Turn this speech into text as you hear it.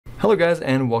Hello guys,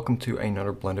 and welcome to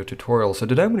another Blender tutorial. So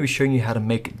today I'm going to be showing you how to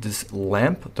make this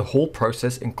lamp, the whole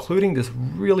process, including this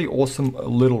really awesome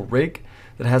little rig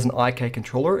that has an IK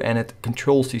controller, and it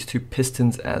controls these two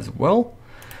pistons as well.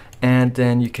 And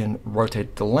then you can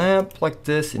rotate the lamp like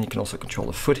this, and you can also control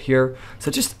the foot here.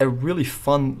 So just a really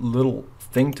fun little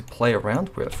thing to play around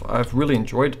with. I've really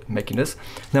enjoyed making this.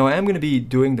 Now I am going to be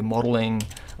doing the modeling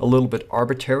a little bit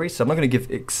arbitrary, so I'm not going to give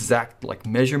exact like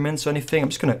measurements or anything. I'm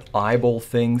just going to eyeball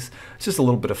things. It's just a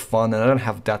little bit of fun, and I don't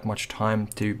have that much time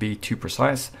to be too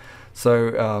precise.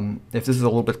 So if this is a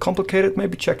little bit complicated,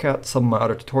 maybe check out some of my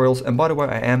other tutorials. And by the way,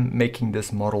 I am making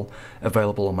this model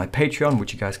available on my Patreon,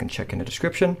 which you guys can check in the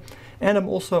description. And I'm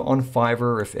also on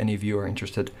Fiverr if any of you are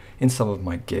interested in some of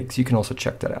my gigs. You can also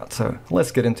check that out. So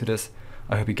let's get into this.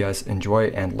 I hope you guys enjoy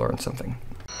and learn something.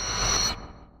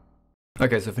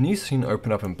 Okay, so if a new scene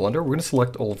open up in Blender, we're going to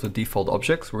select all of the default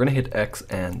objects. We're going to hit X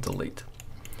and delete.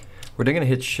 We're then going to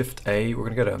hit Shift A. We're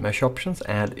going to go to Mesh Options,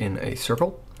 add in a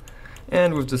circle.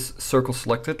 And with this circle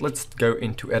selected, let's go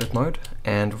into edit mode.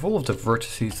 And with all of the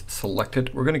vertices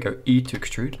selected, we're going to go E to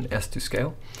extrude and S to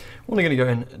scale. We're only going to go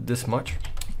in this much.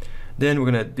 Then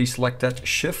we're going to deselect that,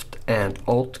 Shift and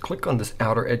Alt, click on this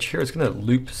outer edge here. It's going to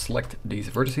loop select these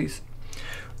vertices.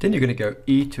 Then you're going to go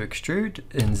E to extrude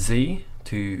and Z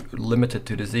to limit it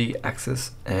to the Z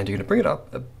axis, and you're going to bring it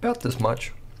up about this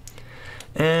much.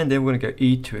 And then we're going to go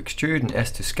E to extrude and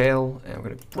S to scale, and we're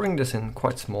going to bring this in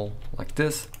quite small like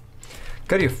this.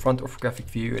 Go to your front orthographic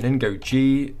view and then go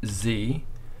G, Z,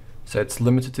 so it's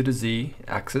limited to the Z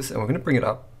axis, and we're going to bring it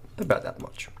up about that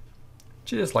much,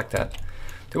 just like that.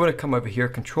 Then we're going to come over here,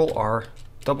 Control R,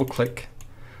 double click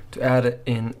to add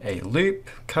in a loop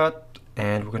cut,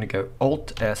 and we're going to go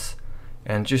Alt S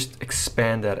and just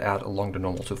expand that out along the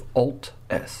normal. So Alt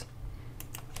S,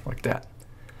 like that.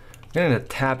 We're going to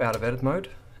tab out of edit mode,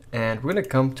 and we're going to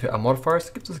come to our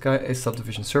modifiers. Give this guy a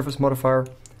subdivision surface modifier.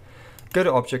 Go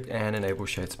to object and enable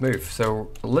shade smooth. So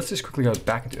let's just quickly go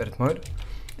back into edit mode.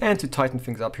 And to tighten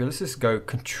things up here, let's just go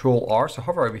Control R. So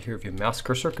hover over here with your mouse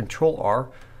cursor, Control R,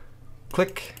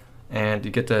 click, and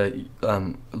you get the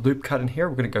loop cut in here.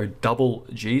 We're going to go double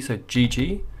G, so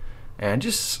GG, and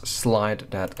just slide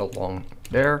that along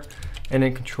there. And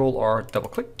then Control R, double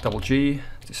click, double G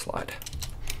to slide.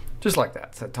 Just like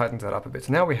that. So it tightens that up a bit.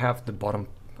 So now we have the bottom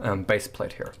base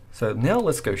plate here. So now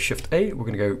let's go Shift A. We're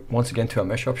going to go once again to our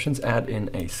mesh options, add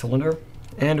in a cylinder.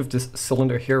 And with this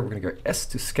cylinder here, we're going to go S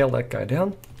to scale that guy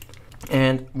down.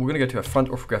 And we're going to go to our front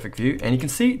orthographic view, and you can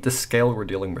see the scale we're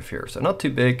dealing with here. So not too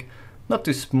big, not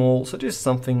too small, so just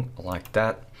something like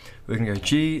that. We're going to go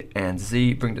G and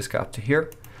Z, bring this guy up to here,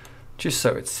 just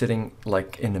so it's sitting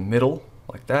like in the middle,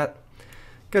 like that.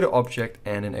 Go to object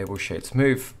and enable shade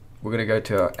smooth. We're going to go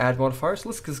to our add modifier. So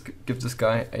let's just give this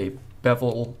guy a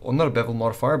bevel, or not a bevel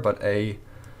modifier, but a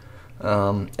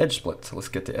edge split. So let's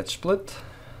get the edge split.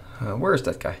 Where is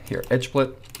that guy? Here, edge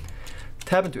split.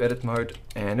 Tab into edit mode,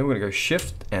 and then we're going to go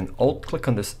Shift and Alt, click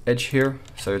on this edge here.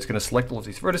 So it's going to select all of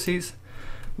these vertices.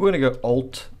 We're going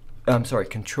to go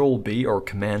Control B or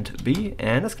Command B,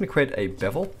 and that's going to create a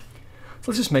bevel.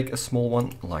 So let's just make a small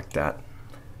one like that.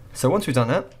 So once we've done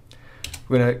that,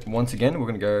 we're going to, once again, we're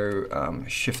going to go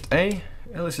Shift A,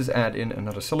 and let's just add in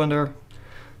another cylinder,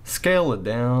 scale it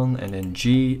down, and then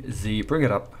G, Z, bring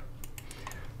it up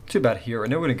to about here.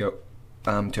 And then we're going to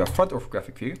go to our front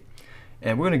orthographic view,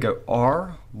 and we're going to go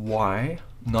R, Y,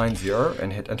 90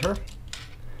 and hit enter.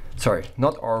 Sorry,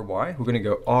 not R, Y, we're going to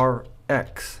go R,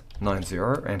 X, 90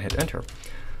 and hit enter.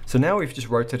 So now we've just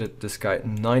rotated this guy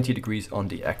 90 degrees on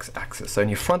the X axis. So in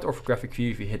your front orthographic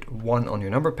view, if you hit 1 on your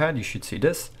number pad, you should see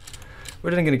this.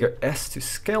 We're then going to go S to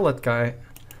scale that guy,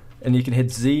 and you can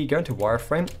hit Z, go into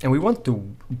wireframe, and we want the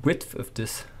width of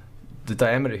this, the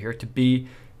diameter here, to be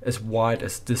as wide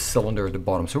as this cylinder at the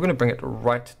bottom. So we're going to bring it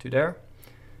right to there,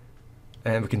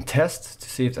 and we can test to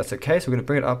see if that's okay. So we're going to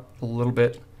bring it up a little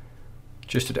bit,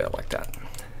 just to there, like that,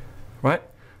 right?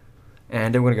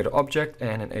 And then we're going to go to object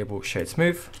and enable shade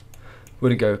smooth. We're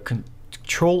going to go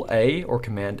Control A or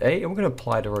Command A, and we're going to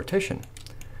apply the rotation.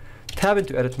 Tab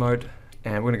into edit mode,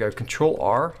 and we're going to go Control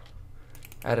R,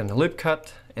 add in a loop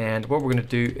cut, and what we're going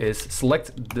to do is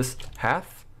select this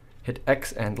half, hit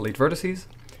X and delete vertices,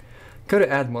 go to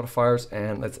add modifiers,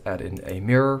 and let's add in a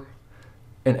mirror,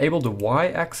 enable the Y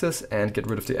axis and get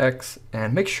rid of the X,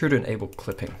 and make sure to enable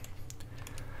clipping.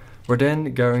 We're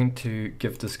then going to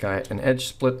give this guy an edge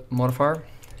split modifier,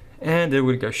 and then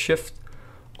we're going to go Shift,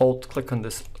 Alt, click on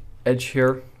this edge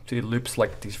here to loop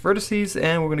select these vertices,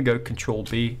 and we're going to go Control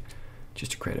B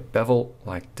just to create a bevel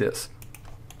like this.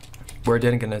 We're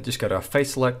then going to just go to our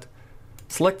face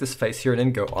select this face here, and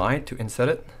then go I to inset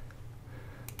it.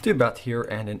 do about here,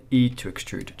 and then E to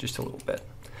extrude just a little bit.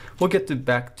 We'll get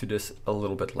back to this a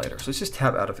little bit later. So let's just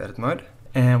tab out of edit mode.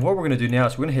 And what we're going to do now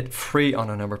is we're going to hit 3 on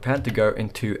our number pad to go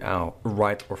into our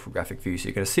right orthographic view. So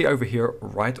you're going to see over here,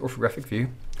 right orthographic view.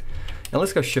 Now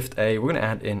let's go Shift A. We're going to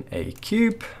add in a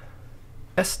cube,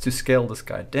 S to scale this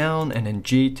guy down, and then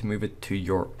G to move it to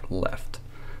your left.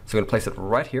 So we're going to place it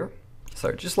right here.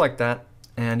 So just like that.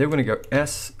 And then we're going to go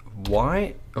SX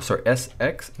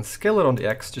and scale it on the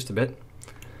X just a bit.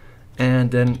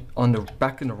 And then on the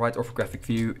back in the right orthographic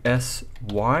view,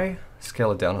 SY,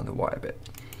 scale it down on the Y a bit.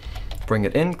 Bring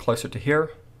it in closer to here,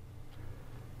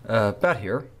 about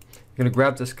here. You're going to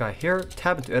grab this guy here,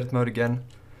 tab into edit mode again.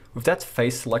 With that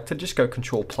face selected, just go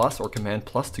Control plus or Command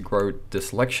plus to grow this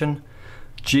selection.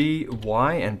 G,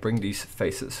 Y, and bring these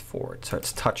faces forward so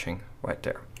it's touching right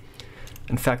there.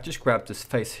 In fact, just grab this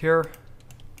face here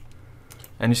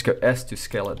and just go S to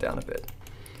scale it down a bit.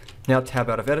 Now tab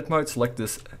out of edit mode, select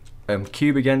this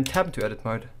cube again, tab into edit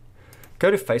mode.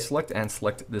 Go to face select and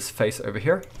select this face over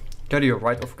here. Go to your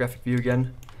right orthographic view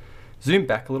again. Zoom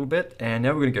back a little bit, and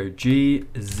now we're going to go G,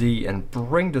 Z, and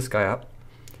bring this guy up.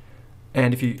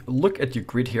 And if you look at your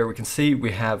grid here, we can see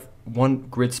we have one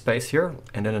grid space here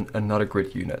and then another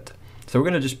grid unit. So we're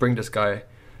going to just bring this guy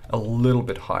a little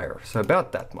bit higher, so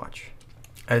about that much.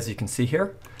 As you can see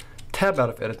here, tab out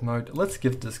of edit mode. Let's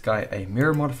give this guy a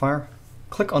mirror modifier.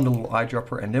 Click on the little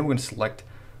eyedropper, and then we're going to select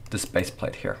this base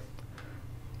plate here.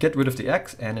 Get rid of the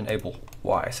X and enable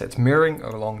Y, so it's mirroring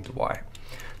along the Y.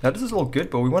 Now this is all good,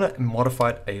 but we want to modify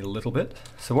it a little bit.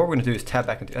 So what we're going to do is tab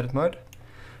back into edit mode.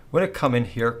 We're going to come in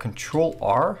here, Control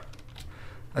R.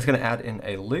 That's going to add in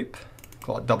a loop.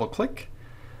 Call it double click,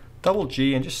 double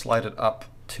G, and just slide it up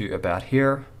to about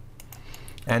here.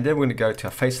 And then we're going to go to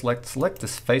our face select, select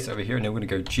this face over here, and then we're going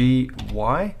to go G,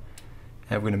 Y.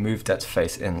 And we're going to move that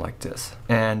face in like this.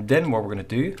 And then what we're going to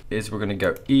do is we're going to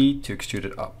go E to extrude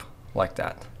it up like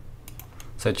that.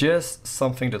 So just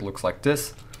something that looks like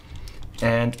this.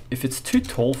 And if it's too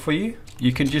tall for you,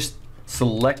 you can just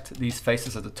select these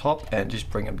faces at the top and just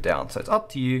bring them down. So it's up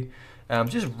to you.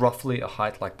 Just roughly a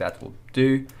height like that will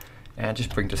do. And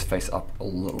just bring this face up a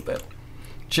little bit.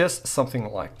 Just something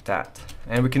like that.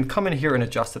 And we can come in here and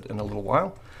adjust it in a little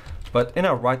while. But in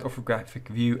our right orthographic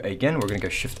view, again, we're going to go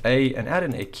Shift A and add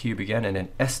in a cube again, and then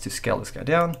S to scale this guy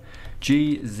down.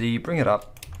 G, Z, bring it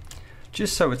up,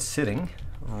 just so it's sitting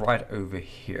right over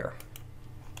here,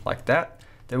 like that.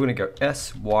 Then we're going to go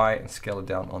S, Y, and scale it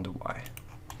down on the Y,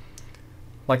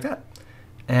 like that.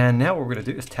 And now what we're going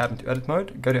to do is tab into edit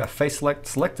mode, go to our face select,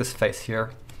 select this face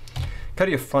here, go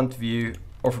to your front view,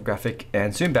 orthographic,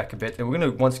 and zoom back a bit. And we're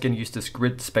going to once again use this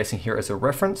grid spacing here as a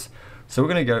reference. So we're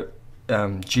going to go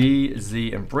G,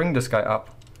 Z, and bring this guy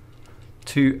up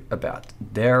to about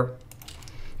there.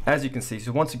 As you can see,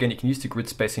 so once again, you can use the grid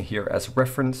spacing here as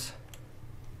reference,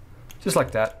 just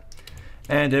like that.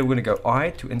 And then we're going to go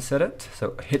I to inset it.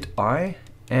 So hit I,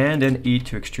 and then E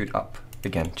to extrude up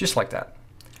again, just like that.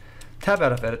 Tab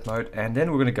out of edit mode, and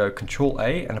then we're going to go Control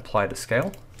A and apply the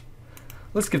scale.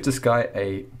 Let's give this guy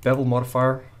a bevel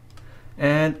modifier,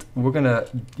 and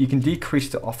you can decrease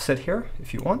the offset here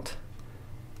if you want.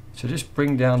 So just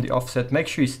bring down the offset, make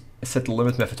sure you set the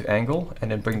limit method to angle,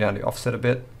 and then bring down the offset a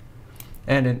bit,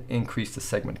 and then increase the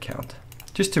segment count.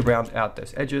 Just to round out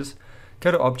those edges,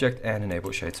 go to Object and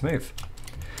enable Shade Smooth.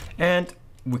 And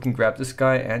we can grab this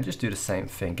guy and just do the same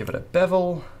thing. Give it a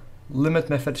bevel, limit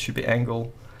method should be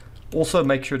angle. Also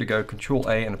make sure to go Control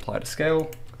A and apply the scale.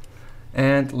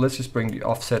 And let's just bring the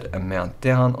offset amount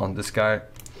down on this guy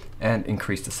and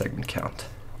increase the segment count.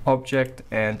 Object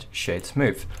and Shade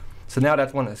Smooth. So now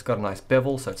that one has got a nice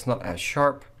bevel, so it's not as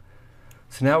sharp.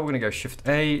 So now we're going to go Shift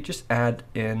A, just add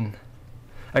in.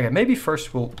 Okay, maybe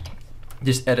first we'll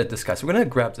just edit this guy. So we're going to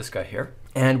grab this guy here,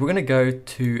 and we're going to go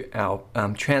to our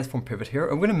transform pivot here.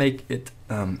 I'm going to make it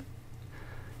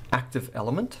active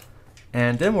element.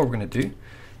 And then what we're going to do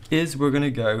is we're going to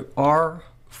go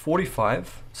R-45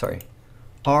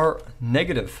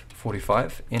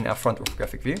 in our front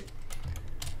orthographic view.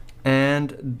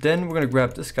 And then we're going to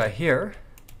grab this guy here,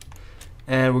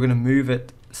 and we're going to move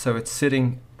it so it's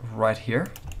sitting right here.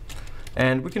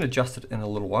 And we can adjust it in a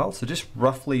little while. So just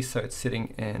roughly so it's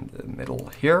sitting in the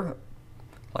middle here,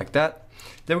 like that.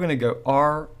 Then we're going to go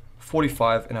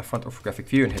R45 in our front orthographic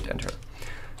view and hit enter.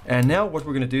 And now what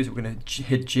we're going to do is we're going to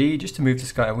hit G just to move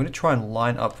this guy. I'm going to try and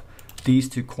line up these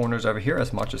two corners over here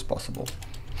as much as possible.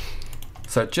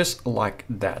 So just like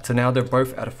that. So now they're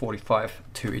both at a 45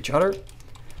 to each other.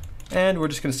 And we're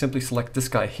just going to simply select this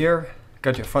guy here,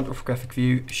 go to your front orthographic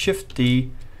view, Shift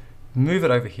D, move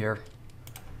it over here,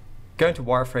 go into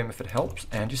wireframe if it helps,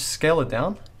 and just scale it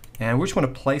down. And we just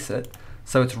want to place it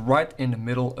So it's right in the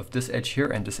middle of this edge here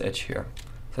and this edge here.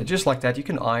 So just like that, you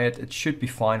can eye it. It should be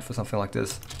fine for something like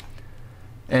this.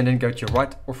 And then go to your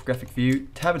right orthographic view,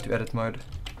 tab into edit mode.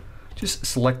 Just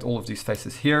select all of these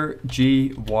faces here,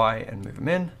 G, Y, and move them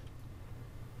in.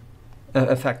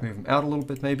 In fact, move them out a little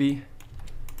bit maybe.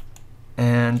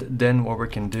 And then what we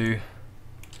can do,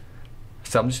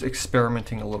 so I'm just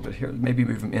experimenting a little bit here. Maybe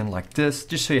move them in like this,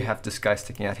 just so you have this guy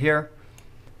sticking out here.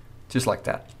 Just like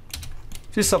that.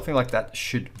 Just something like that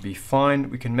should be fine.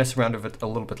 We can mess around with it a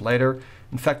little bit later.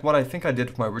 In fact, what I think I did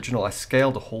with my original, I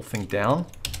scaled the whole thing down.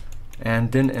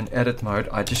 And then in edit mode,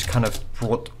 I just kind of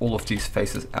brought all of these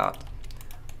faces out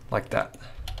like that.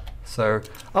 So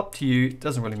up to you, it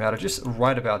doesn't really matter, just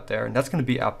right about there. And that's going to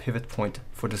be our pivot point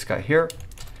for this guy here.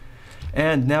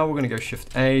 And now we're going to go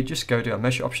Shift A, just go to our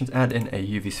mesh options, add in a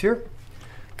UV sphere.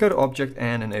 Go to object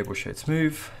and enable shade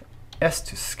smooth. S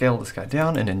to scale this guy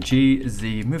down, and then G,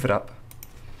 Z, move it up.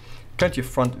 Go to your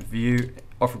front view,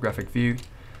 orthographic view,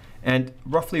 and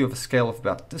roughly with a scale of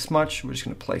about this much, we're just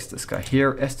going to place this guy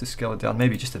here. S to scale it down,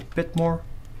 maybe just a bit more.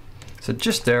 So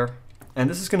just there. And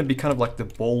this is going to be kind of like the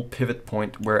ball pivot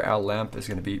point where our lamp is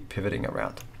going to be pivoting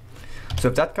around. So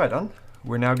with that guy done,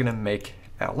 we're now going to make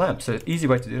our lamp. So the easy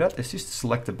way to do that is just to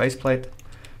select the base plate,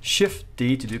 Shift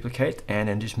D to duplicate, and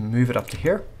then just move it up to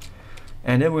here.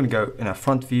 And then we're going to go in our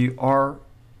front view,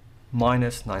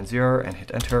 R-90 and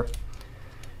hit enter.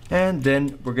 And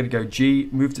then we're going to go G,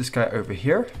 move this guy over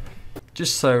here,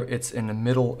 just so it's in the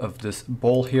middle of this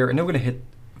ball here. And then we're going to hit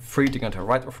free to go into our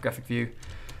right orthographic view.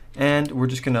 And we're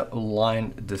just going to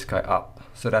line this guy up.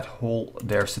 So that hole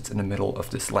there sits in the middle of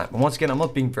this lamp. And once again, I'm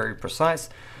not being very precise.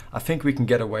 I think we can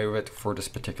get away with it for this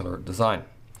particular design.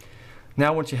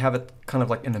 Now, once you have it kind of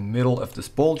like in the middle of this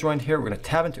ball joint here, we're going to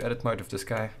tab into edit mode of this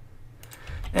guy.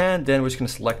 And then we're just going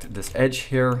to select this edge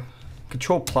here.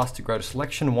 Control plus to go to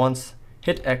selection once,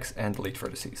 hit X and delete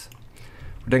vertices.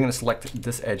 We're then going to select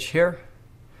this edge here.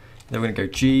 Then we're going to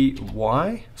go G,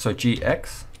 Y, so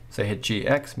GX. So hit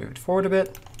GX, move it forward a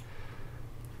bit.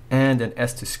 And then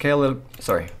S to scale it,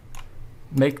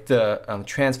 make the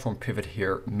transform pivot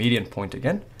here median point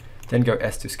again. Then go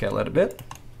S to scale it a bit.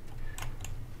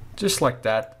 Just like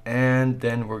that. And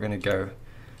then we're going to go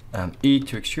E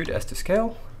to extrude, S to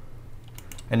scale.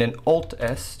 And then Alt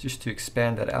S just to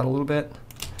expand that out a little bit.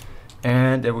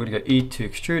 And then we're going to go E to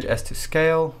extrude, S to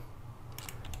scale.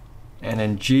 And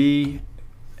then G,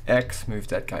 X, move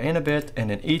that guy in a bit. And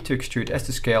then E to extrude, S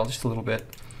to scale just a little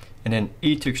bit. And then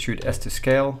E to extrude, S to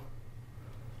scale,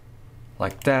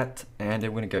 like that. And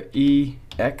then we're going to go E,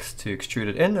 X to extrude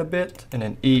it in a bit, and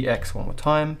then E, X one more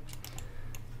time.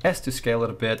 S to scale it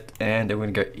a bit, and then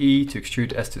we're going to go E to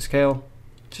extrude, S to scale,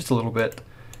 just a little bit.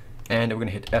 And then we're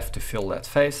going to hit F to fill that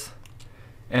face.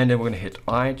 And then we're going to hit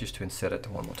I just to insert it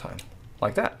one more time,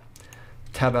 like that.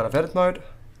 Tab out of edit mode.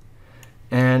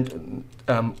 And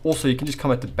also you can just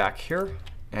come at the back here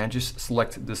and just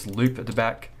select this loop at the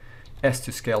back. S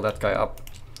to scale that guy up,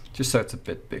 just so it's a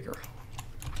bit bigger.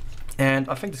 And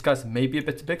I think this guy's maybe a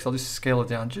bit too big, so I'll just scale it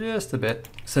down just a bit.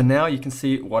 So now you can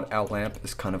see what our lamp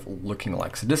is kind of looking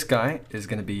like. So this guy is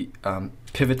going to be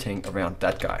pivoting around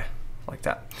that guy, like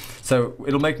that. So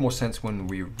it'll make more sense when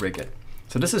we rig it.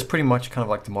 So this is pretty much kind of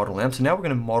like the model lamp. So now we're going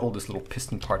to model this little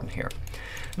piston part in here.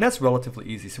 And that's relatively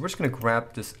easy. So we're just going to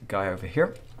grab this guy over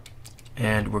here.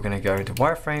 And we're going to go into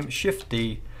wireframe, Shift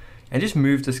D, and just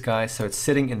move this guy so it's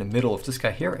sitting in the middle of this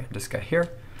guy here and this guy here,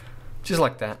 just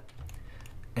like that.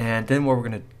 And then what we're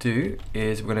going to do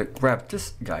is we're going to grab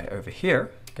this guy over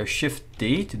here, go Shift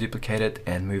D to duplicate it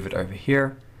and move it over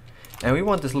here. And we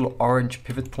want this little orange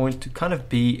pivot point to kind of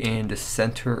be in the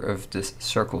center of this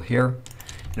circle here.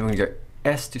 And we're going to go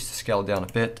S just to scale down a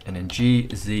bit, and then G,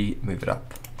 Z, move it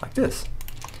up like this.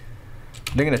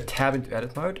 Then going to tab into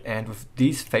edit mode, and with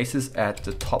these faces at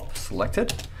the top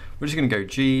selected, we're just going to go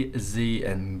G, Z,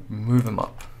 and move them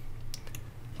up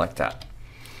like that.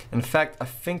 In fact, I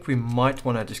think we might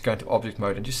want to just go into object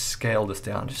mode and just scale this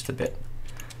down just a bit.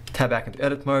 Tab back into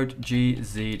edit mode, G,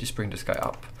 Z, just bring this guy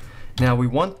up. Now we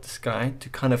want this guy to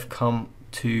kind of come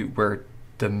to where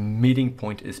the meeting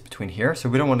point is between here. So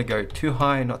we don't want to go too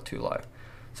high, not too low.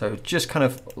 So just kind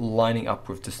of lining up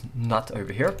with this nut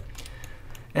over here.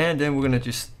 And then we're going to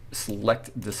just select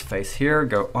this face here,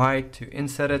 go I to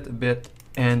inset it a bit,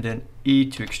 and then E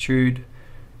to extrude,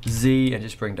 Z, and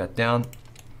just bring that down.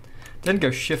 Then go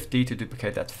Shift D to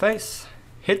duplicate that face,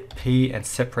 hit P and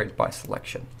separate by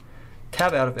selection.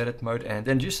 Tab out of edit mode and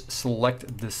then just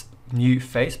select this new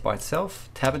face by itself,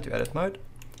 tab into edit mode.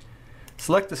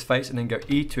 Select this face and then go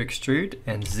E to extrude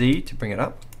and Z to bring it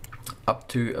up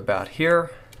to about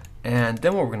here. And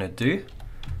then what we're going to do,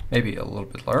 maybe a little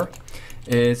bit lower,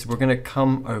 is we're going to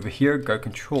come over here, go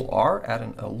Control R, add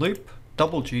in a loop,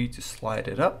 double G to slide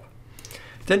it up.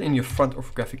 Then in your front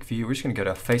orthographic view, we're just going to go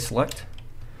to face select,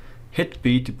 hit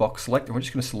B to box select, and we're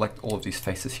just going to select all of these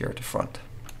faces here at the front.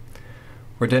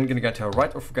 We're then going to go to our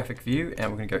right orthographic view,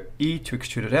 and we're going to go E to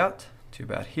extrude it out to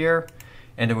about here.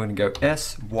 And then we're going to go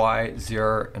S, Y,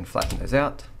 0, and flatten those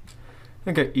out.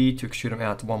 And go E to extrude them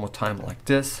out one more time like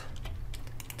this.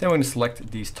 Then we're going to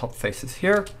select these top faces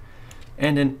here,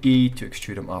 and then E to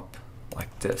extrude them up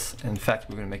like this. And in fact,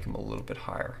 we're going to make them a little bit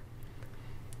higher,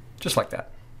 just like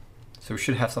that. So we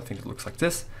should have something that looks like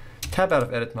this. Tab out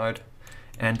of edit mode,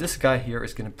 and this guy here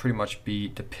is going to pretty much be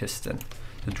the piston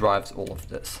that drives all of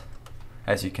this,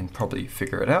 as you can probably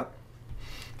figure it out.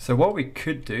 So what we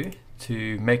could do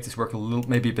to make this work a little,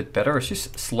 maybe a bit better, is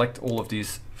just select all of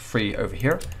these three over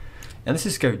here. And let's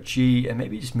just go G and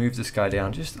maybe just move this guy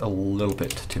down just a little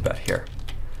bit to about here.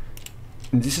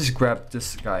 And just grab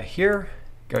this guy here,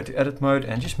 go to edit mode,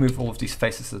 and just move all of these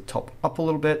faces at the top up a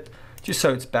little bit, just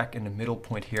so it's back in the middle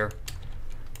point here.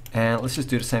 And let's just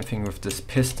do the same thing with this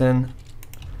piston.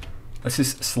 Let's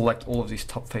just select all of these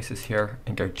top faces here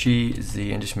and go G,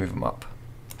 Z, and just move them up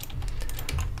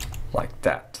like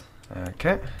that.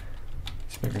 Okay,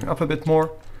 just moving up a bit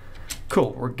more.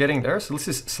 Cool, we're getting there. So let's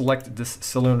just select this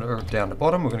cylinder down the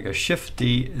bottom. We're going to go Shift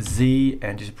D, Z,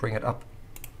 and just bring it up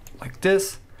like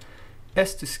this.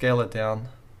 S to scale it down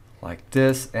like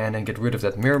this, and then get rid of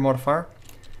that mirror modifier.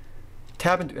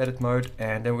 Tab into edit mode,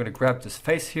 and then we're going to grab this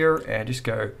face here and just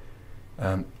go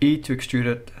E to extrude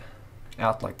it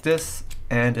out like this,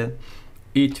 and then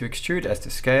E to extrude as to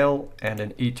scale, and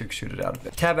then E to extrude it out a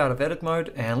bit. Tab out of edit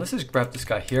mode, and let's just grab this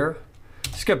guy here.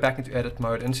 Just go back into edit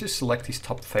mode and just select these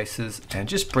top faces and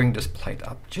just bring this plate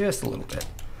up just a little bit.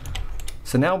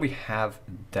 So now we have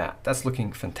that. That's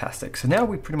looking fantastic. So now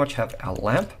we pretty much have our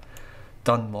lamp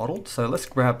done modeled. So let's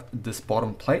grab this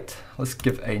bottom plate. Let's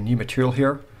give a new material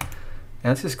here. And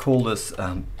let's just call this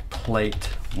plate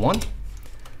 1.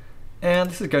 And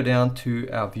this is go down to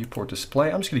our viewport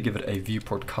display. I'm just going to give it a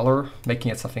viewport color,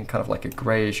 making it something kind of like a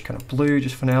grayish kind of blue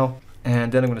just for now.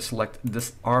 And then I'm going to select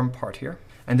this arm part here.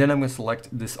 And then I'm going to select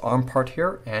this arm part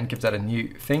here and give that a new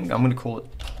thing. I'm going to call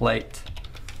it plate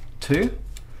 2.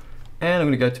 And I'm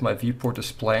going to go to my viewport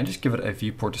display and just give it a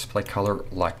viewport display color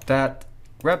like that.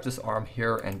 Grab this arm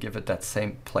here and give it that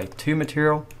same plate 2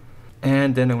 material.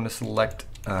 And then I'm going to select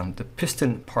the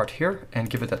piston part here and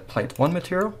give it that plate 1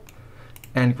 material.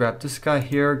 And grab this guy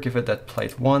here, give it that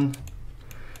plate 1.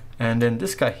 And then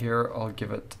this guy here, I'll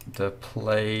give it the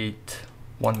plate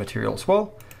 1 material as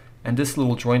well. And this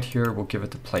little joint here, we'll give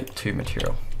it the plate 2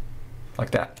 material,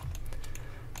 like that.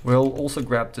 We'll also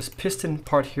grab this piston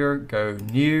part here, go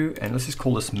new, and let's just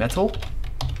call this metal.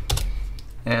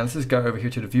 And let's just go over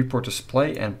here to the viewport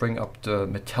display and bring up the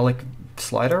metallic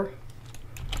slider,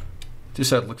 just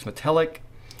so it looks metallic.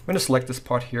 I'm going to select this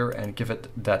part here and give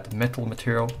it that metal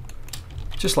material,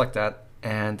 just like that.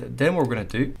 And then what we're going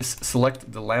to do is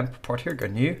select the lamp part here, go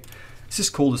new. Let's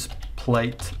just call this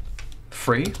plate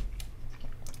 3.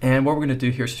 And what we're going to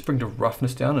do here is just bring the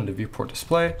roughness down in the viewport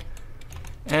display.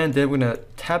 And then we're going to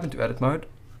tab into edit mode,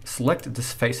 select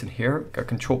this face in here, go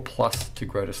Control plus to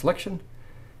grow the selection.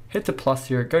 Hit the plus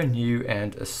here, go new,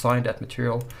 and assign that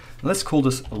material. And let's call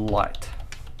this light.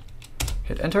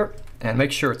 Hit enter and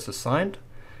make sure it's assigned.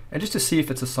 And just to see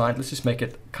if it's assigned, let's just make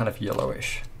it kind of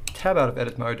yellowish. Tab out of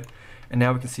edit mode, and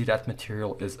now we can see that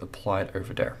material is applied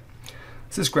over there.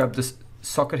 Let's just grab this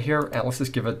socket here and let's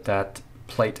just give it that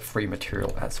plate 3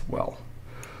 material as well.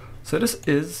 So this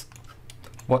is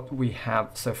what we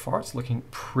have so far. It's looking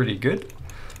pretty good.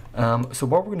 So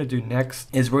what we're going to do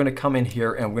next is we're going to come in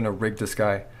here and we're going to rig this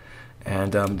guy,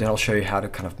 and then I'll show you how to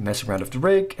kind of mess around with the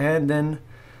rig, and then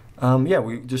yeah,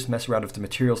 we just mess around with the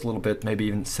materials a little bit, maybe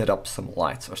even set up some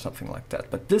lights or something like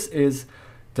that. But this is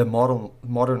the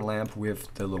modern lamp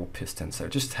with the little piston. So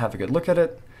just have a good look at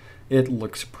it. It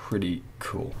looks pretty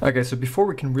cool. Okay, so before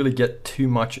we can really get too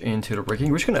much into the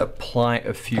rigging, we're just gonna apply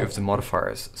a few of the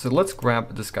modifiers. So let's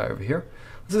grab this guy over here.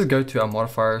 Let's just go to our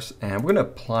modifiers and we're gonna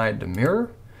apply the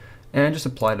mirror and just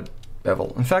apply the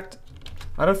bevel. In fact,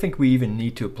 I don't think we even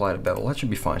need to apply the bevel. That should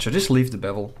be fine. So just leave the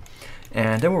bevel.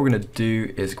 And then what we're gonna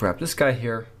do is grab this guy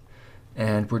here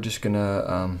and we're just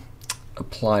gonna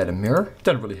apply the mirror.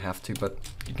 Don't really have to, but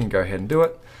you can go ahead and do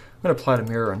it. I'm gonna apply the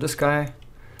mirror on this guy.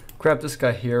 Grab this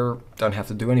guy here, don't have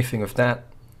to do anything with that.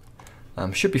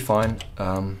 Should be fine.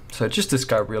 So just this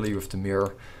guy really with the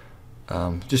mirror.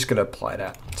 Just gonna apply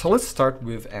that. So let's start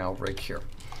with our rig here.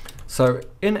 So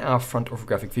in our front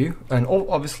orthographic view, and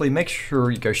obviously make sure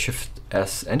you go Shift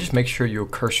S and just make sure your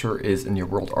cursor is in your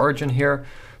world origin here.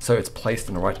 So it's placed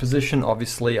in the right position.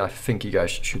 Obviously, I think you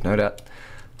guys should know that.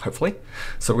 hopefully.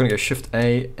 So we're going to go Shift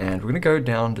A, and we're going to go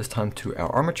down this time to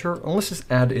our armature, and let's just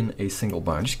add in a single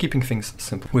bone, just keeping things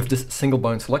simple. With this single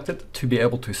bone selected, to be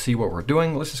able to see what we're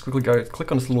doing, let's just quickly go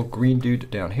click on this little green dude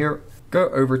down here, go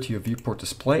over to your viewport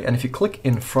display, and if you click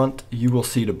in front, you will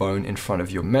see the bone in front of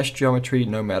your mesh geometry,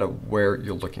 no matter where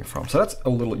you're looking from. So that's a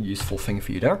little useful thing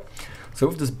for you there. So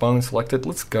with this bone selected,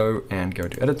 let's go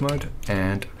to edit mode,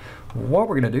 and what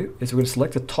we're going to do is we're going to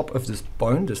select the top of this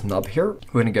bone, this nub here.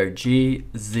 We're going to go G,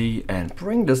 Z, and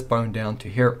bring this bone down to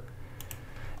here.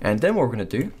 And then what we're going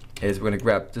to do is we're going to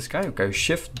grab this guy, go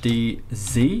Shift D,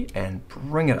 Z, and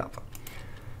bring it up.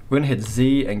 We're going to hit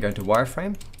Z and go into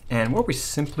wireframe. And what we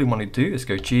simply want to do is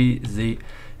go G, Z,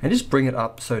 and just bring it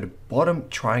up so the bottom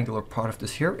triangular part of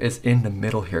this here is in the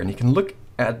middle here. And you can look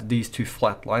at these two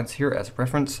flat lines here as a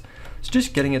reference. So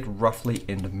just getting it roughly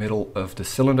in the middle of the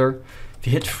cylinder. If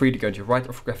you hit 3 to go into your right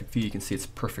orthographic view, you can see it's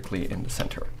perfectly in the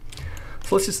center.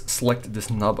 So let's just select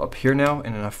this nub up here now,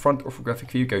 and in our front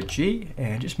orthographic view, go G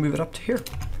and just move it up to here.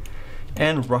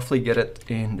 And roughly get it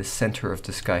in the center of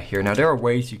this guy here. Now there are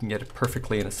ways you can get it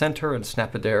perfectly in the center and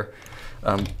snap it there.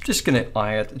 Just gonna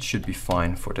eye it, it should be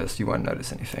fine for this, you won't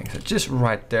notice anything. So just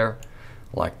right there,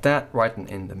 like that, right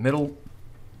in the middle.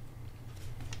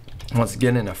 Once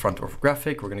again, in our front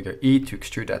orthographic, we're going to go E to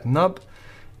extrude that nub,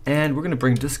 and we're going to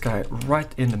bring this guy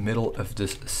right in the middle of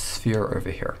this sphere over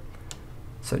here.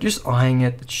 So just eyeing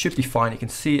it, it should be fine. You can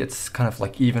see it's kind of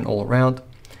like even all around.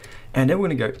 And then we're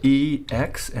going to go E,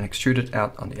 X, and extrude it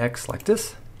out on the X like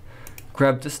this.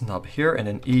 Grab this nub here, and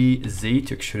then E, Z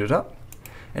to extrude it up.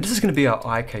 And this is going to be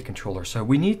our IK controller. So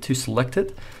we need to select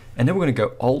it, and then we're going to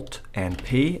go Alt and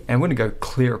P, and we're going to go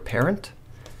Clear Parent.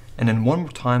 And then one more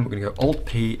time, we're going to go Alt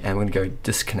P, and we're going to go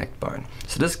Disconnect Bone.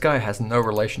 So this guy has no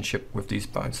relationship with these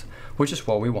bones, which is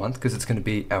what we want, because it's going to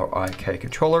be our IK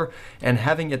controller, and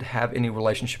having it have any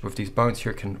relationship with these bones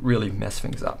here can really mess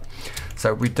things up.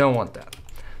 So we don't want that.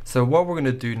 So what we're going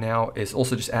to do now is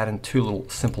also just add in 2 little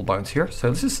simple bones here. So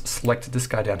let's just select this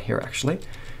guy down here actually.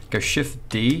 Go Shift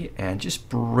D and just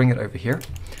bring it over here.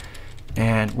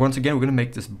 And once again, we're going to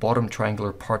make this bottom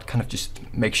triangular part kind of just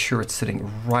make sure it's sitting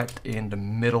right in the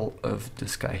middle of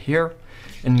this guy here.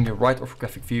 And in your right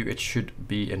orthographic view, it should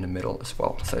be in the middle as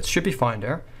well. So it should be fine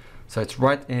there. So it's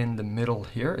right in the middle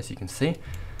here, as you can see.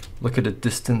 Look at the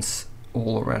distance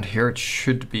all around here. It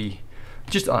should be,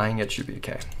 just eyeing it should be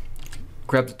okay.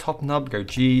 Grab the top nub, go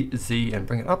G, Z, and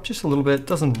bring it up just a little bit.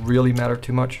 Doesn't really matter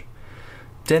too much.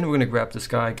 Then we're going to grab this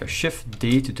guy, go Shift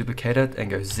D to duplicate it, and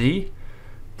go Z.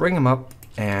 Bring them up,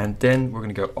 and then we're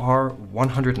going to go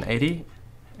R180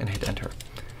 and hit enter.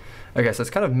 Okay, so it's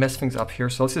kind of messed things up here,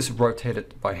 so let's just rotate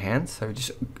it by hand. So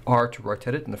just R to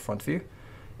rotate it in the front view.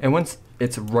 And once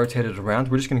it's rotated around,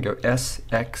 we're just going to go S,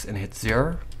 X, and hit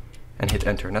 0 and hit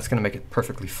enter. And that's going to make it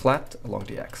perfectly flat along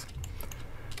the X.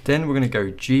 Then we're going to go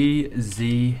G,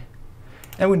 Z,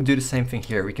 and we're going to do the same thing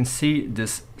here. We can see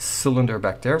this cylinder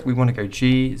back there. We want to go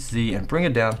G, Z, and bring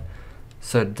it down.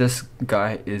 So this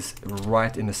guy is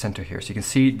right in the center here. So you can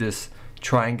see this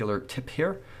triangular tip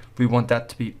here. We want that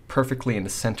to be perfectly in the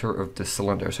center of the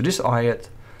cylinder. So just eye it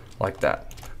like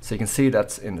that. So you can see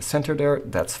that's in the center there,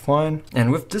 that's fine.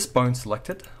 And with this bone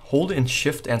selected, hold in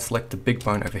Shift and select the big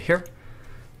bone over here.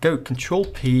 Go Control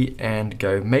P and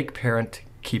go Make Parent,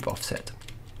 Keep Offset.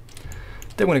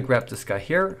 Then we're going to grab this guy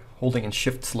here, holding in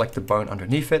Shift, select the bone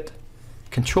underneath it,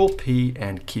 Control P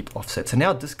and Keep Offset. So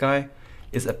now this guy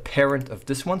is a parent of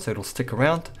this one, so it'll stick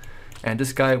around, and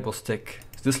this guy will stick,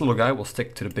 this little guy will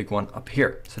stick to the big one up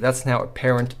here. So that's now a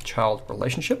parent-child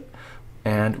relationship.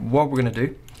 And what we're going to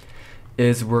do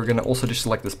is we're going to also just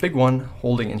select this big one,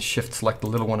 holding in Shift, select the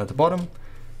little one at the bottom,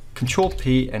 Control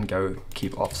P and go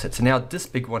Keep Offset. So now this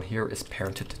big one here is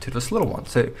parented to this little one.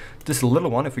 So this little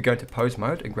one, if we go into pose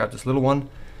mode and grab this little one,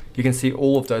 you can see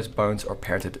all of those bones are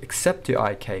parented except the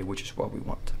IK, which is what we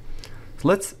want. So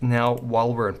let's now,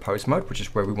 while we're in pose mode, which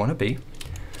is where we want to be,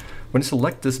 we're going to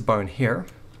select this bone here,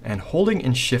 and holding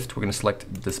in Shift, we're going to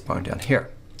select this bone down here.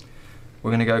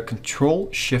 We're going to go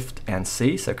Control Shift and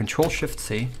C, so Control Shift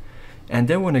C, and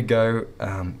then we're going to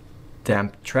go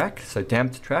damp track, so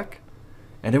damped track,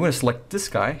 and then we're going to select this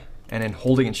guy, and then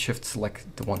holding in Shift,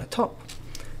 select the one at top.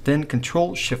 Then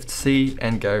Control Shift C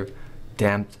and go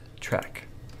damped track.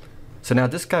 So now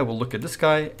this guy will look at this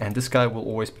guy, and this guy will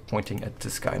always be pointing at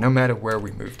this guy, no matter where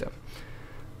we move them.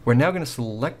 We're now going to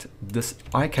select this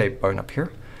IK bone up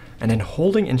here, and then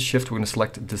holding in Shift, we're going to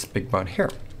select this big bone here.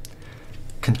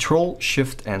 Control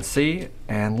Shift and C,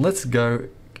 and let's go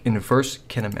inverse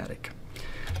kinematic.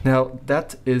 Now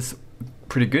that is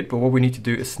pretty good, but what we need to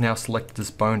do is now select this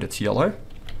bone that's yellow,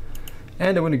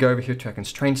 and I'm going to go over here to our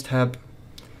constraints tab,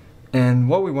 And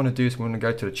what we want to do is we want to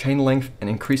go to the chain length and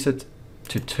increase it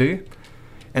to 2.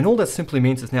 And all that simply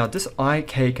means is now this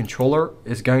IK controller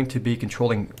is going to be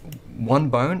controlling one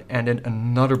bone and then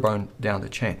another bone down the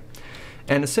chain.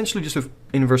 And essentially just with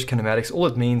inverse kinematics, all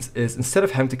it means is instead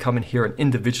of having to come in here and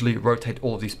individually rotate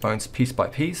all of these bones piece by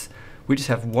piece, we just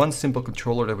have one simple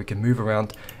controller that we can move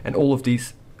around, and all of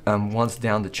these ones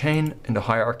down the chain in the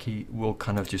hierarchy will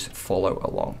kind of just follow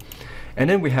along. And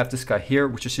then we have this guy here,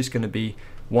 which is just going to be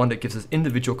one that gives us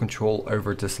individual control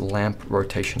over this lamp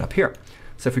rotation up here.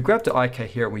 So if we grab the IK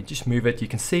here, we just move it, you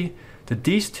can see that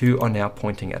these two are now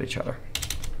pointing at each other,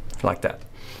 like that.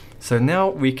 So now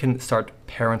we can start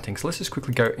parenting. So let's just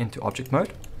quickly go into object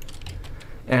mode.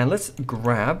 And let's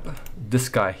grab this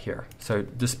guy here. So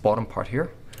this bottom part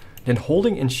here. Then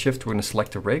holding in shift, we're going to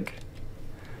select the rig.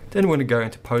 Then we're going to go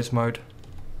into pose mode.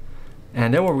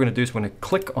 And then what we're going to do is we're going to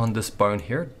click on this bone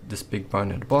here, this big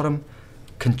bone at the bottom.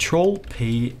 Control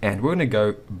P, and we're going to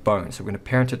go bone. So we're going to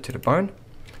parent it to the bone.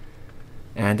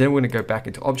 And then we're going to go back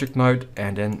into object mode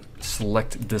and then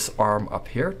select this arm up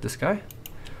here, this guy.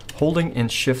 Holding in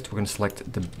shift, we're going to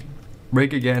select the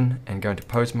rig again and go into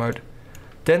pose mode.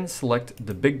 Then select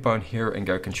the big bone here and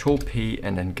go Control P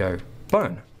and then go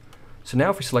bone. So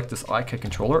now if we select this IK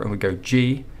controller and we go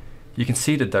G, you can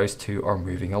see that those two are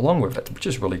moving along with it, which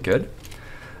is really good.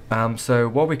 So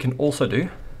what we can also do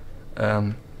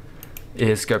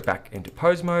is go back into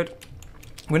pose mode.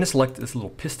 We're going to select this little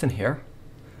piston here,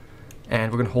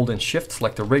 and we're going to hold in shift,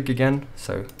 select the rig again,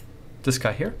 so this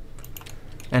guy here,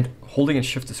 and holding in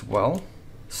shift as well,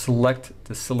 select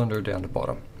the cylinder down the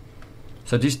bottom.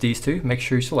 So just these two, make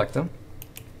sure you select them.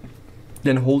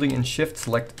 Then holding in shift,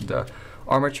 select the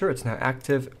armature, it's now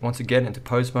active, once again into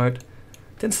pose mode.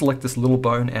 Then select this little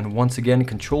bone and once again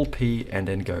Control P and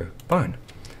then go bone.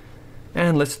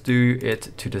 And let's do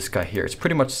it to this guy here. It's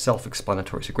pretty much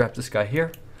self-explanatory. So grab this guy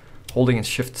here, holding in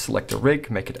shift, select the rig,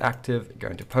 make it active, go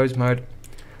into pose mode.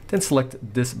 Then select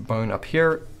this bone up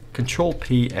here, Control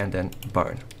P and then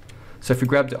bone. So if we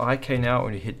grab the IK now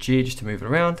and you hit G just to move it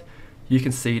around, you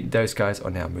can see those guys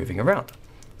are now moving around.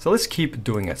 So let's keep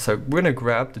doing it. So we're going to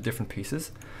grab the different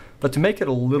pieces, but to make it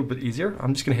a little bit easier,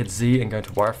 I'm just going to hit Z and go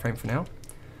into wireframe for now.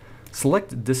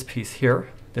 Select this piece here,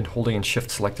 then holding in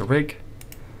shift, select the rig,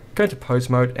 go into pose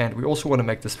mode, and we also want to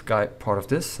make this guy part of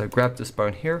this. So grab this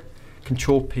bone here,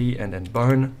 Control P and then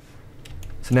bone.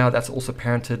 So now that's also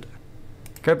parented.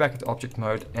 Go back into object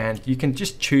mode and you can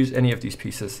just choose any of these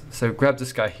pieces. So grab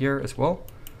this guy here as well.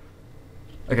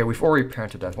 Okay, we've already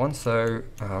parented that one. So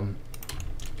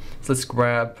let's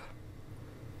grab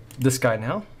this guy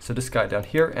now. So this guy down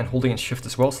here, and holding in shift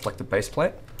as well, select the base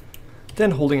plate.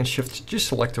 Then holding in shift, just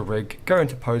select a rig, go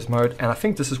into pose mode, and I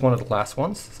think this is one of the last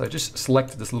ones. So just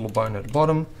select this little bone at the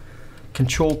bottom,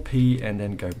 Control P and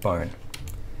then go bone.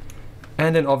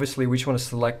 And then obviously we just want to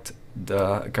select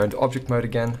go into object mode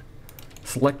again,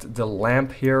 select the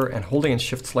lamp here, and holding in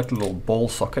shift, select the little ball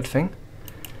socket thing.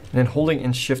 And then holding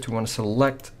in shift, we want to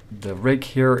select the rig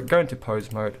here, go into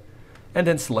pose mode, and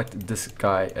then select this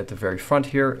guy at the very front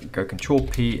here, go Control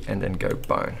P and then go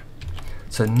bone.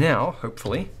 So now,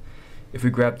 hopefully, if we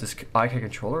grab this IK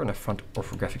controller in a front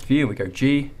orthographic view and we go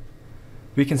G,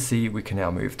 we can see we can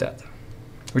now move that,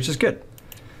 which is good.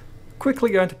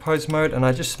 Quickly go into pose mode, and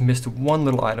I just missed one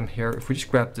little item here. If we just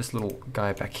grab this little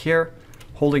guy back here,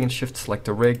 holding in shift, select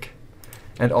the rig,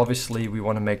 and obviously we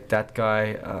want to make that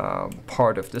guy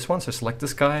part of this one. So select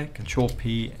this guy, Control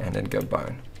P, and then go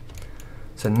bone.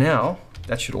 So now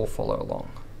that should all follow along.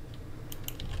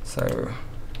 So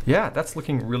yeah, that's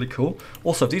looking really cool.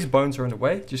 Also, if these bones are in the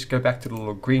way, just go back to the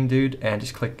little green dude and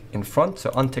just click in front, so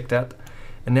untick that,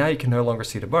 and now you can no longer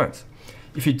see the bones.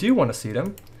 If you do want to see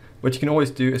them, what you can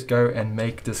always do is go and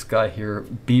make this guy here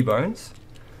B bones,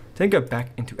 then go back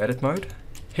into edit mode,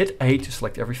 hit A to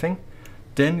select everything,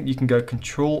 then you can go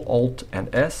Control Alt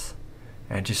and S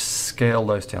and just scale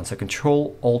those down. So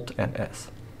Control Alt and S,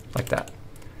 like that.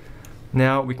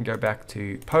 Now we can go back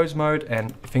to pose mode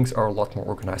and things are a lot more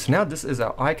organized. So now this is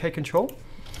our IK control.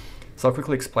 So I'll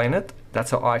quickly explain it.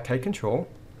 That's our IK control.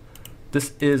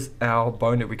 This is our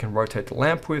bone that we can rotate the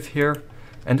lamp with here.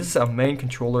 And this is our main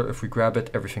controller. If we grab it,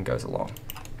 everything goes along.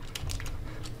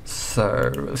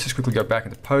 So let's just quickly go back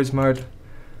into pose mode.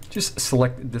 Just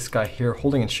select this guy here,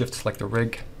 holding in shift, select the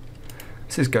rig.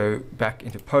 Let's just go back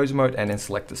into pose mode and then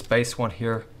select this base one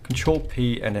here, Control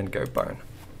P and then go bone.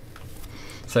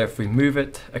 So if we move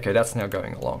it, okay, that's now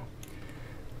going along.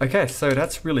 Okay, so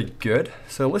that's really good.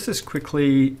 So let's just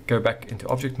quickly go back into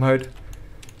object mode.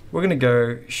 We're gonna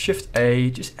go Shift A,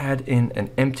 just add in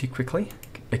an empty quickly,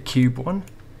 a cube one,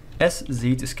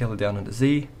 SZ to scale it down into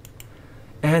Z,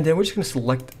 And then we're just going to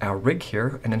select our rig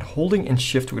here, and then holding in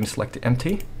shift, we're going to select the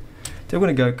empty. Then we're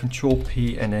going to go Control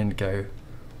P and then go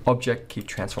Object Key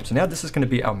Transform. So now this is going to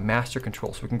be our master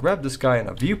control. So we can grab this guy in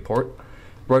a viewport,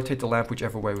 rotate the lamp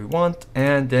whichever way we want,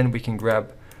 and then we can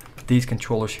grab these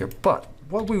controllers here. But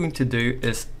what we want to do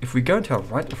is, if we go into our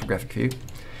right orthographic view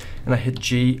and I hit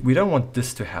G, we don't want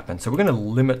this to happen. So we're going to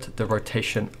limit the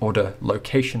rotation or the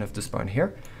location of this bone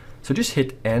here. So just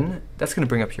hit N. That's going to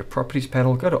bring up your properties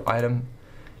panel. Go to item.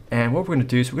 And what we're going to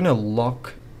do is we're going to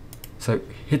lock. So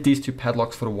hit these two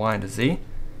padlocks for the Y and the Z.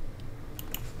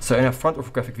 So in our front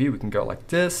orthographic view, we can go like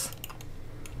this.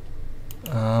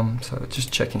 So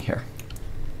just checking here.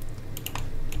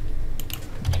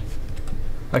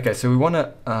 Okay, so we want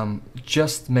to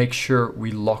just make sure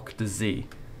we lock the Z.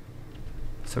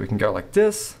 So we can go like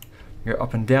this, go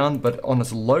up and down, but on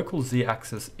this local Z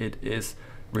axis, it is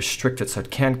restricted, so it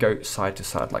can't go side to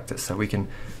side like this. So we can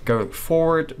go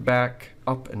forward, back,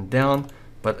 up and down,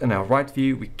 but in our right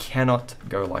view, we cannot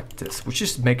go like this, which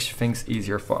just makes things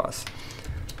easier for us.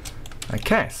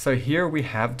 Okay, so here we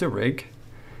have the rig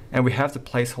and we have the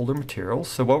placeholder materials.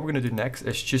 So what we're going to do next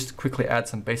is just quickly add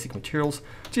some basic materials,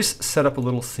 just set up a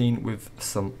little scene with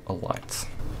some lights.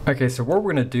 Okay, so what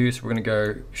we're going to do is we're going to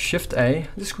go Shift A,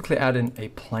 just quickly add in a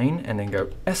plane and then go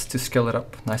S to scale it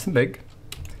up nice and big.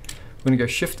 We're going to go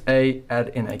Shift A, add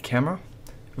in a camera.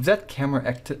 With that camera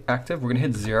active, we're going to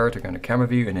hit 0 to go into camera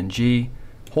view, and then G,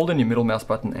 hold in your middle mouse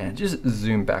button and just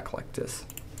zoom back like this.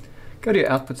 Go to your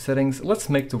output settings. Let's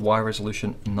make the Y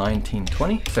resolution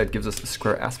 1920, so it gives us a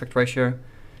square aspect ratio.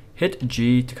 Hit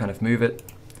G to kind of move it,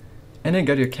 and then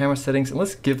go to your camera settings and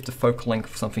let's give the focal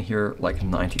length of something here like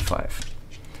 95.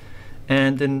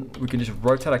 And then we can just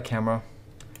rotate our camera,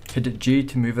 hit G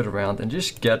to move it around, and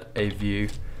just get a view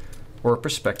or a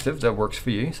perspective that works for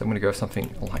you. So I'm going to go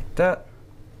something like that.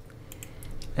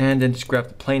 And then just grab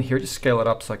the plane here, just scale it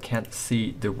up so I can't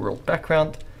see the world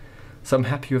background. So I'm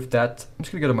happy with that. I'm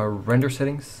just going to go to my render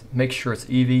settings, make sure it's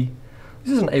Eevee.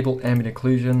 This is enable ambient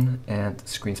occlusion and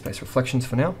screen space reflections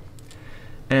for now.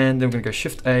 And then we're going to go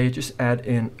Shift A, just add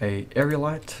in a area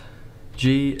light.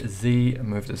 G, Z,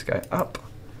 move this guy up.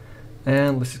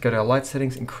 And let's just go to our light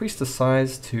settings, increase the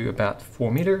size to about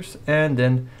 4 meters, and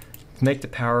then make the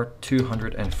power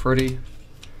 230.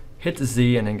 Hit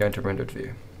Z and then go into rendered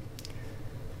view.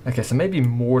 Okay, so maybe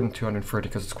more than 230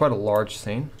 because it's quite a large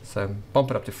scene. So bump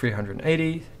it up to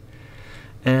 380.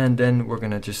 And then we're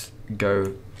going to just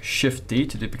go Shift D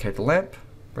to duplicate the lamp.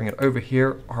 Bring it over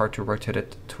here, R to rotate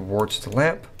it towards the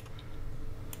lamp.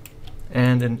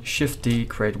 And then Shift D,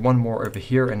 create one more over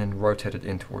here and then rotate it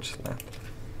in towards the lamp.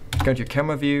 Go to your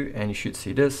camera view and you should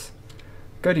see this.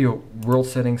 Go to your world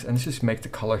settings and let's just make the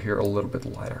color here a little bit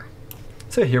lighter.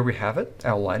 So here we have it,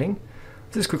 our lighting.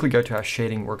 Let's just quickly go to our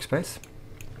shading workspace.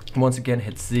 Once again,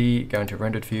 hit Z, go into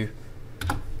rendered view,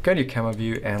 go to your camera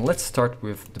view, and let's start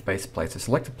with the base plate. So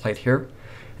select the plate here,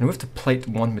 and with the plate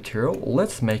 1 material,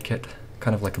 let's make it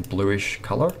kind of like a bluish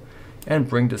color, and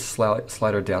bring this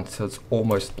slider down so it's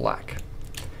almost black.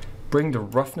 Bring the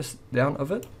roughness down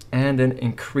of it, and then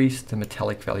increase the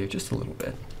metallic value just a little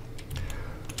bit.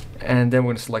 And then we're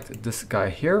going to select this guy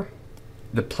here,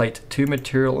 the plate 2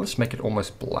 material, let's make it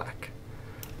almost black.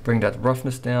 Bring that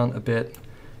roughness down a bit,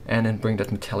 and then bring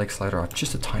that metallic slider up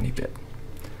just a tiny bit.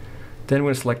 Then we're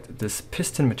going to select this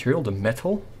piston material, the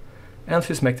metal, and let's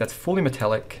just make that fully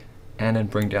metallic, and then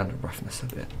bring down the roughness a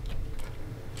bit.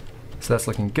 So that's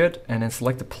looking good, and then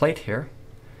select the plate here,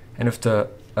 and with the,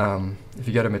 if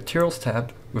you go to Materials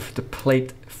tab, with the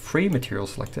plate 3 material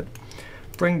selected,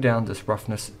 bring down this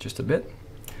roughness just a bit,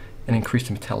 and increase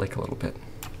the metallic a little bit.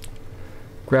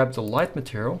 Grab the light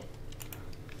material,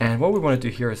 and what we want to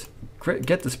do here is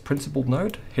get this principled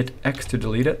node, hit X to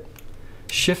delete it,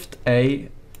 Shift A,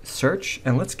 search,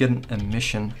 and let's get an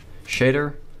emission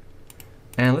shader,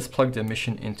 and let's plug the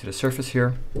emission into the surface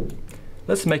here.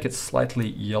 Let's make it slightly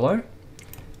yellow,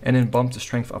 and then bump the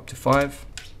strength up to 5.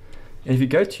 And if you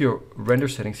go to your render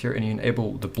settings here and you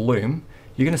enable the bloom,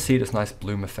 you're going to see this nice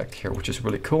bloom effect here, which is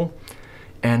really cool.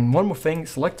 And one more thing,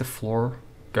 select the floor,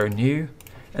 go new,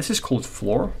 let's just call it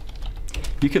floor.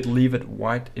 You could leave it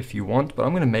white if you want, but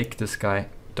I'm going to make this guy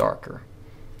darker,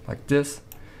 like this,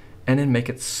 and then make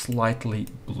it slightly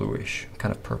bluish,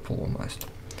 kind of purple almost.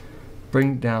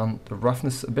 Bring down the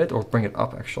roughness a bit, or bring it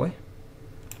up actually,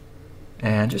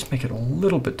 and just make it a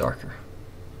little bit darker.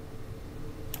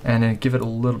 And then give it a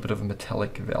little bit of a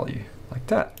metallic value, like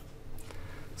that.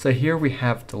 So here we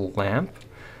have the lamp.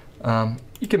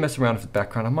 You can mess around with the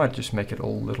background. I might just make it a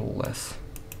little less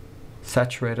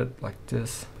saturated like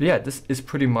this. But yeah, this is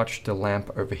pretty much the lamp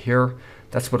over here.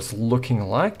 That's what it's looking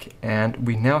like. And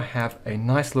we now have a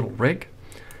nice little rig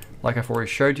like I've already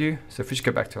showed you. So if we just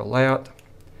go back to our layout,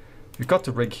 we've got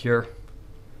the rig here,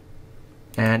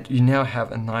 and you now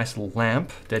have a nice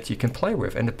lamp that you can play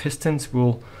with, and the pistons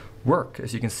will work,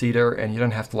 as you can see there, and you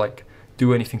don't have to like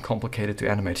do anything complicated to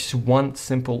animate. It's just one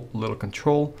simple little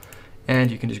control, and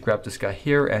you can just grab this guy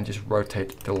here and just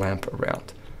rotate the lamp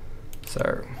around.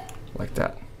 So like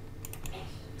that.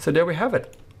 So there we have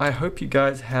it. I hope you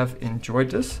guys have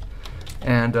enjoyed this,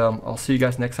 and I'll see you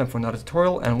guys next time for another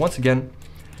tutorial. And once again,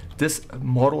 this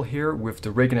model here with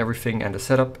the rig and everything and the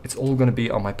setup, it's all going to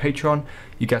be on my Patreon.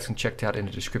 You guys can check it out in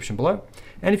the description below.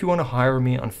 And if you want to hire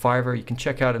me on Fiverr, you can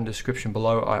check out in the description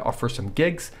below. I offer some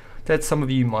gigs that some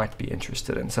of you might be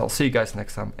interested in. So I'll see you guys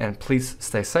next time, and please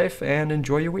stay safe and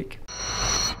enjoy your week.